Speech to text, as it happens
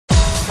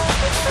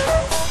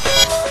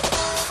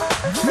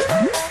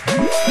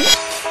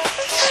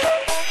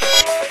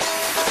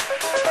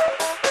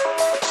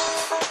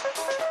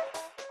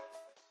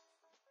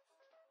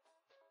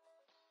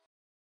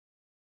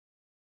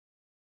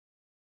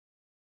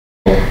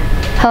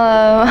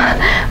Hello,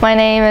 my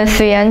name is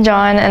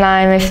John and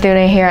I'm a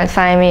student here at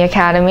SYMEE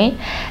Academy,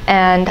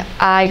 and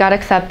I got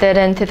accepted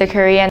into the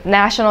Korean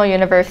National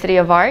University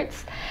of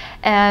Arts,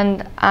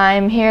 and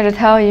I'm here to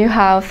tell you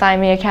how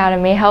SYMEE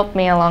Academy helped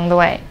me along the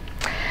way.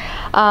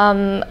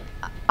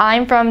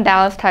 I'm from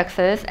Dallas,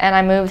 Texas, and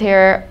I moved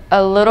here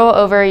a little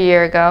over a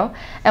year ago.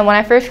 And when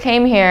I first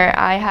came here,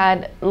 I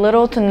had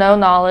little to no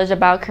knowledge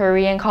about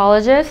Korean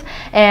colleges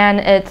and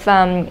its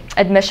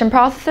admission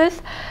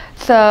processes.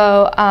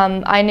 So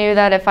I knew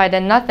that if I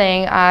did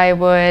nothing, I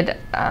would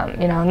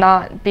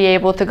not be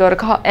able to go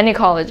to any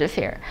colleges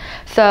here.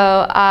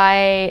 So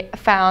I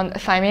found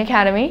SYMEE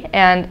Academy,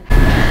 and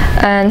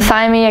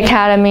SYMEE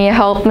Academy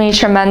helped me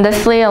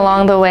tremendously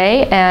along the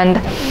way, and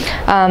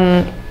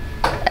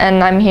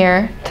I'm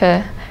here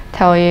to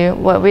tell you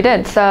what we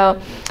did.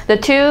 So the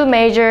two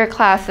major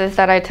classes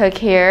that I took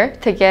here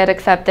to get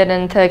accepted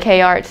into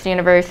K-Arts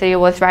University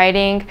was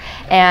writing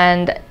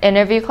and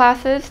interview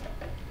classes.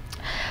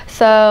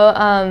 So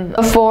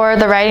for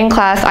the writing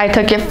class, I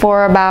took it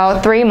for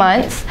about 3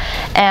 months,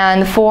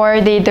 and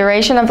for the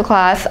duration of the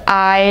class,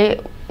 I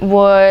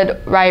would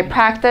write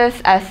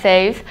practice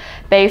essays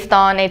based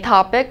on a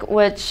topic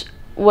which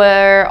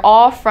were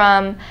all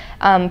from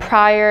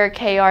prior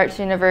K-Arts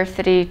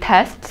University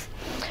tests.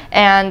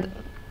 And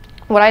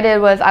what I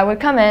did was I would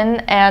come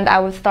in and I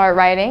would start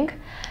writing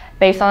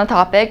based on a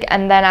topic,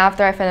 and then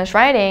after I finished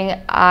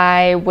writing,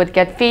 I would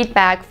get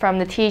feedback from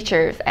the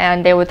teachers,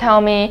 and they would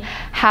tell me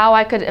how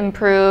I could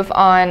improve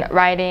on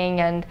writing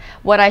and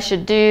what I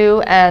should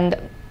do, and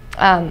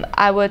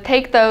I would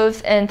take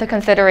those into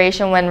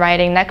consideration when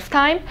writing next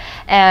time,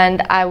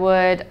 and I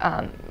would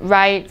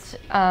write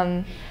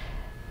and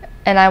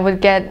I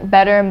would get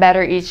better and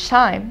better each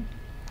time.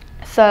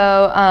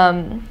 So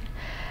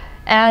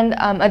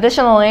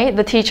additionally,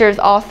 the teachers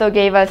also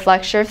gave us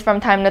lectures from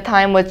time to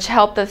time, which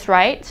helped us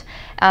write.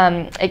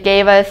 It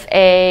gave us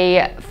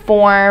a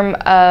form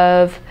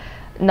of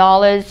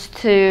knowledge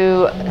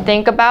to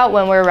think about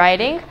when we're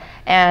writing,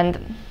 and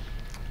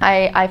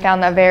I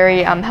found that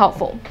very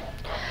helpful.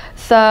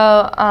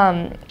 So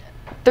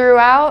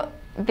throughout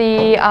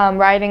the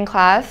writing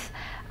class,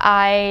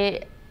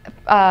 I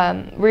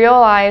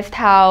realized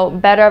how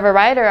better of a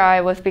writer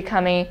I was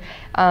becoming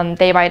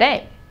day by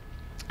day.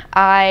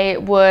 I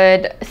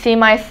would see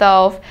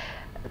myself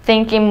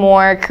thinking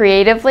more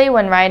creatively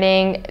when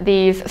writing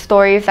these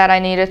stories that I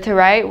needed to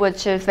write,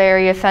 which is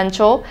very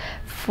essential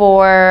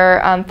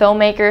for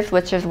filmmakers,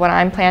 which is what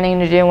I'm planning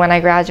to do when I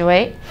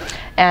graduate.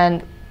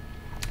 And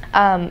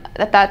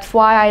that's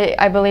why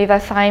I believe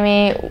that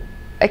SYMEE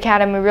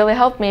Academy really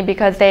helped me,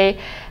 because they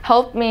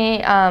helped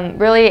me,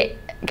 really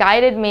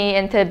guided me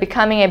into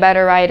becoming a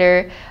better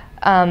writer.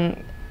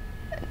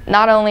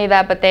 Not only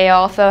that, but they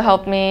also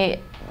helped me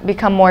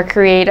become more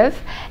creative,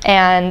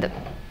 and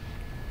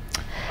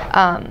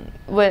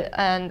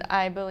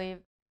I believe.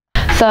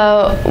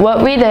 So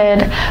what we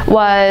did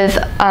was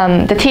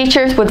the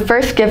teachers would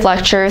first give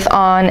lectures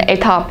on a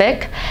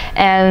topic,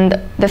 and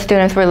the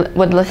students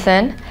would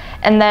listen.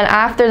 And then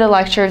after the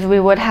lectures,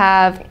 we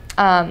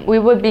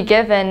would be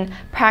given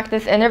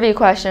practice interview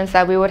questions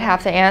that we would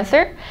have to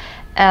answer.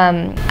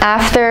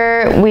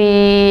 After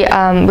we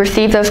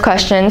received those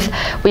questions,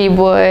 we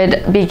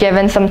would be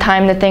given some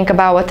time to think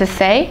about what to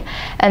say,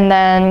 and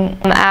then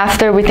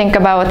after we think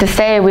about what to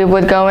say, we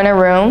would go in a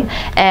room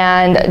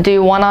and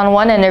do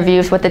one-on-one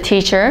interviews with the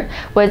teacher,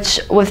 which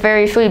was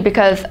very sweet,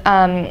 because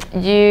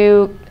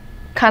you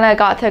kind of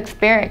got to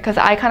experience, because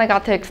I kind of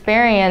got to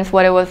experience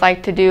what it was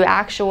like to do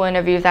actual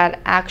interviews at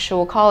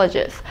actual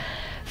colleges.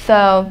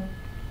 So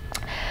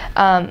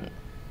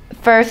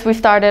first, we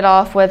started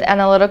off with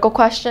analytical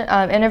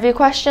interview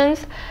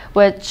questions,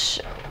 which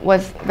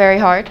was very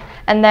hard.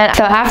 And then,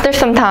 so after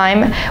some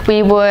time,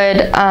 we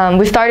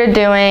started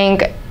doing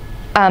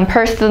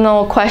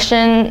personal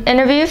question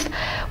interviews,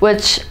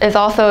 which is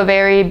also a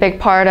very big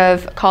part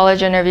of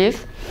college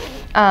interviews.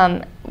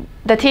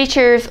 The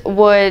teachers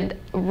would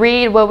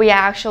read what we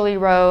actually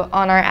wrote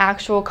on our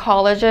actual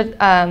college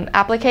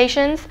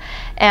applications,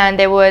 and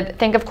they would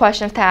think of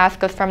questions to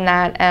ask us from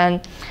that,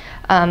 and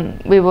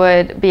we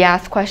would be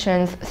asked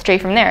questions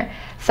straight from there.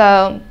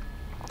 So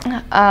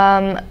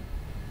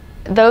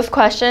those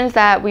questions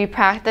that we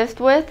practiced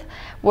with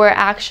were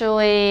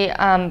actually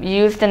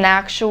used in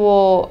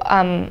actual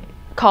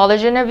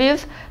college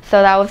interviews,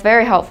 so that was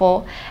very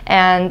helpful.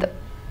 And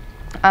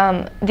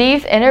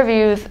these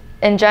interviews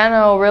in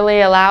general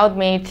really allowed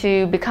me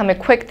to become a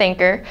quick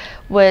thinker,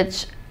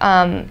 which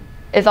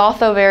is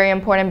also very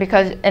important,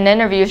 because in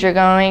interviews you're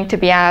going to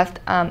be asked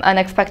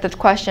unexpected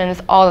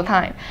questions all the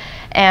time.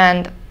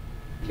 And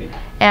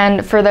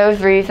for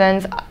those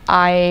reasons,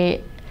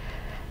 I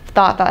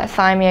thought that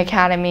SYMEE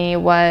Academy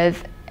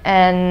was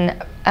a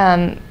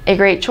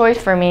great choice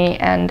for me,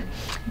 and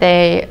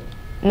they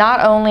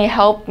not only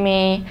helped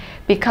me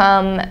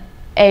become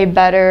a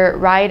better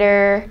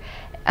writer,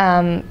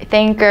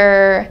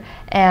 thinker,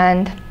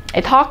 and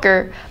a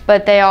talker,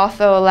 but they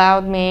also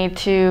allowed me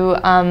to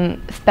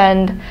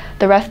spend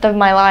the rest of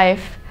my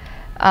life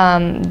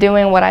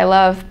doing what I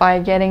love by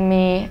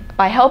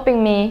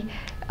helping me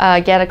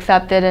get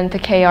accepted into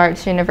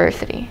K-Arts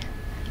University.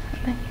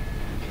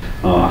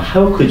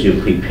 How could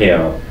you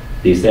prepare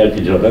the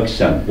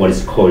self-introduction, what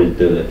is called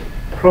the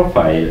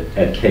profile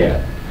at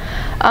K-Art?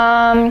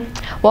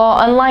 Well,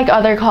 unlike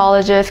other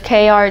colleges,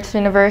 K-Arts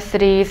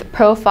University's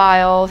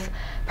profile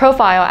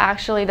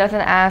actually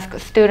doesn't ask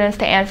students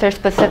to answer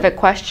specific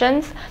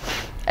questions.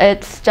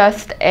 It's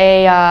just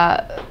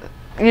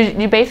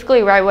you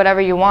basically write whatever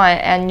you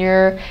want, and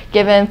you're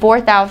given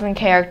 4,000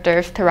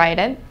 characters to write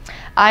it.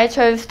 I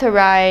chose to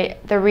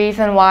write the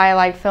reason why I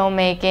like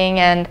filmmaking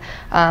and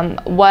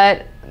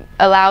what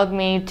allowed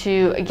me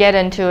to get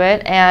into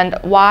it, and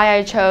why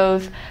I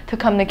chose to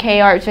come to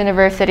K-Arts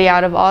University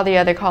out of all the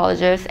other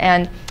colleges,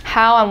 and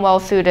how I'm well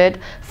suited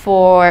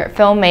for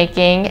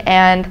filmmaking,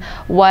 and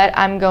what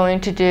I'm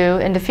going to do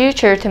in the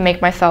future to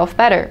make myself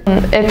better.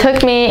 It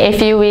took me a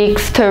few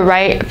weeks to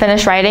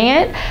finish writing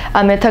it.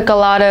 It took a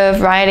lot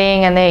of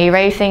writing and then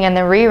erasing and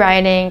then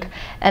rewriting,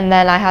 and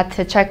then I had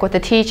to check with the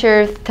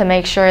teachers to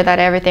make sure that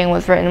everything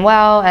was written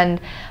well.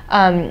 And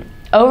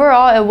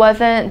overall, it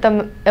wasn't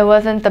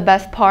the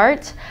best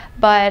part,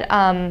 but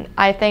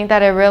I think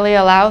that it really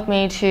allowed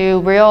me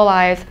to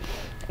realize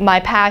my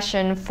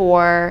passion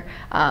for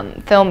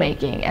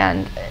filmmaking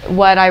and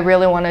what I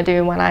really want to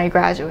do when I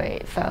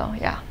graduate. So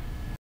yeah.